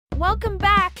Welcome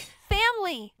back,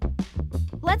 family!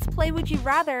 Let's play Would You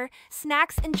Rather,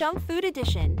 Snacks and Junk Food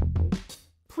Edition.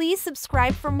 Please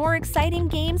subscribe for more exciting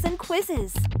games and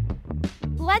quizzes.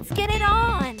 Let's get it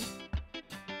on!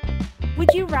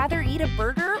 Would you rather eat a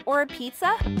burger or a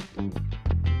pizza?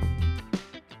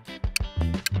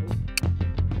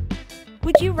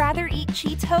 Would you rather eat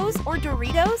Cheetos or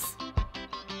Doritos?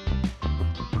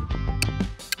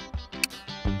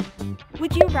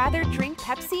 Would you rather drink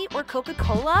Pepsi or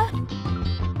Coca-Cola?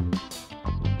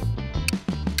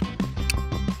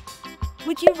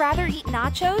 Would you rather eat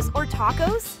nachos or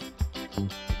tacos?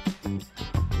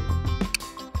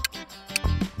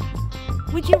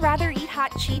 Would you rather eat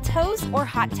hot Cheetos or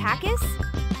hot Takis?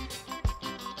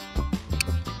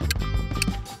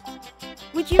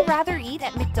 Would you rather eat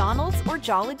at McDonald's or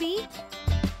Jollibee?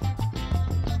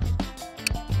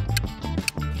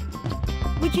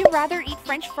 Would you rather eat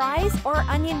French fries or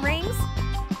onion rings?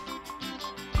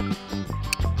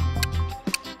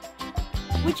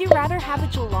 Would you rather have a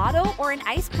gelato or an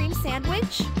ice cream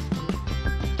sandwich?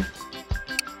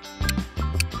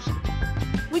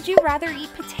 Would you rather eat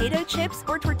potato chips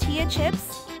or tortilla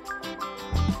chips?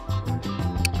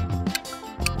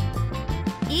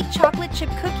 Eat chocolate chip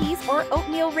cookies or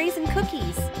oatmeal raisin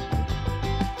cookies?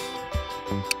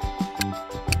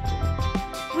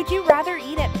 Would you rather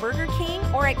eat at Burger King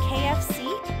or at KFC?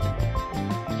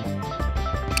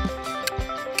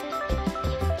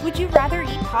 Would you rather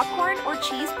eat popcorn or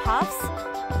cheese puffs?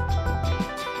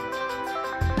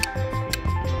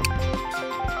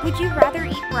 Would you rather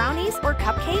eat brownies or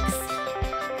cupcakes?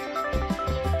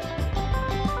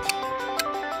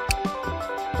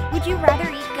 Would you rather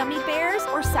eat gummy bears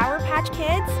or Sour Patch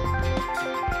Kids?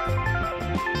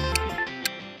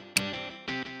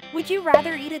 Would you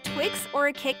rather eat a Twix or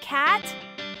a Kit Kat?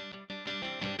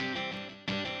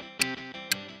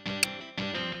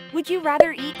 Would you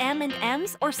rather eat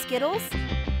M&Ms or Skittles?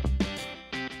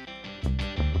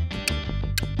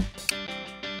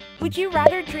 Would you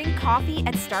rather drink coffee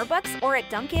at Starbucks or at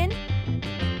Dunkin'?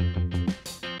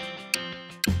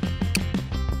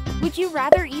 Would you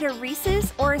rather eat a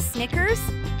Reese's or a Snickers?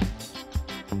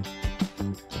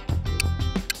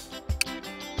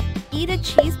 Eat a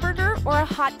cheeseburger or a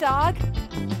hot dog?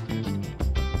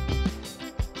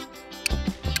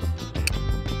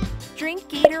 Drink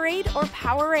Gatorade or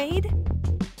Powerade?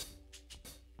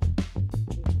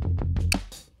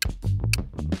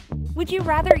 Would you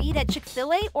rather eat at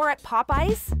Chick-fil-A or at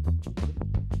Popeyes?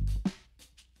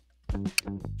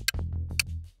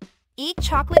 Eat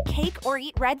chocolate cake or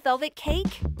eat red velvet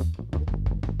cake?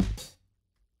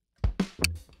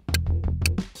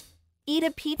 Eat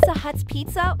a Pizza Hut's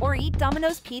pizza or eat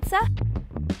Domino's pizza?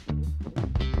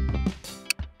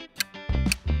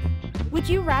 Would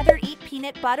you rather eat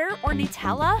peanut butter or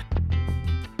Nutella?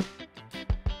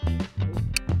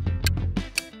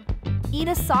 Eat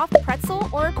a soft pretzel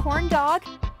or a corn dog?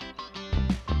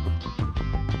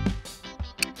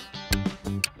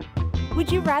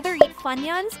 Would you rather eat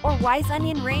Funyuns or Wise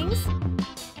Onion Rings?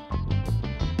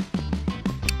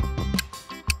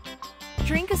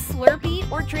 Drink a Slurpee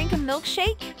or drink a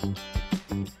milkshake?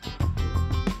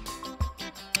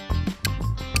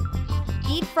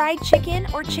 Eat fried chicken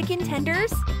or chicken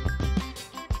tenders?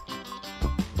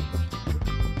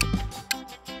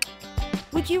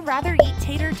 Would you rather eat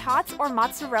tater tots or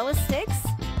mozzarella sticks?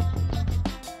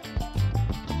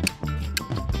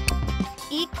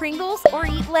 Eat Pringles or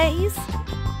eat Lay's?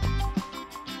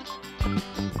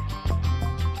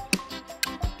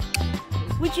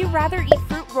 Would you rather eat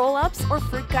Fruit Roll-Ups or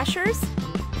Fruit Gushers?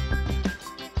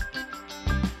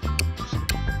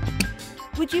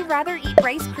 Would you rather eat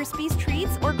Rice Krispies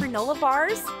Treats or granola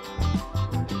bars?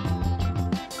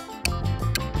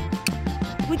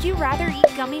 Would you rather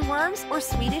eat gummy worms or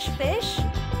Swedish fish?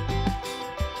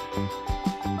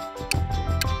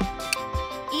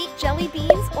 Eat jelly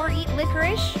beans or eat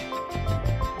licorice?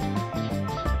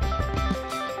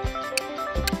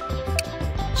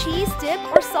 Cheese dip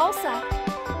or salsa?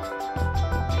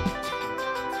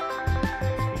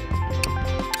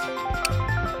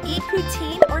 Eat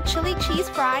poutine or chili cheese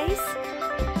fries?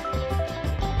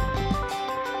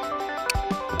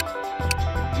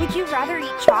 Would you rather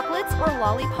eat chocolates or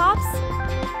lollipops?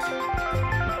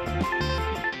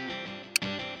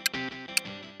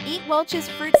 Eat Welch's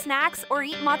Fruit Snacks or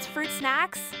eat Mott's Fruit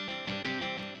Snacks?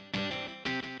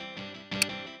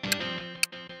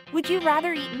 Would you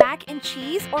rather eat mac and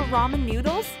cheese or ramen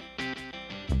noodles?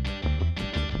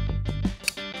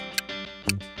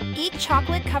 Eat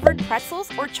chocolate-covered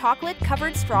pretzels or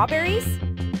chocolate-covered strawberries?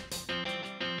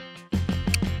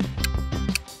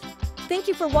 Thank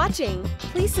you for watching.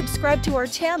 Please subscribe to our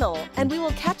channel and we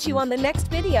will catch you on the next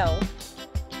video.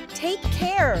 Take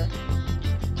care.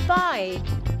 Bye.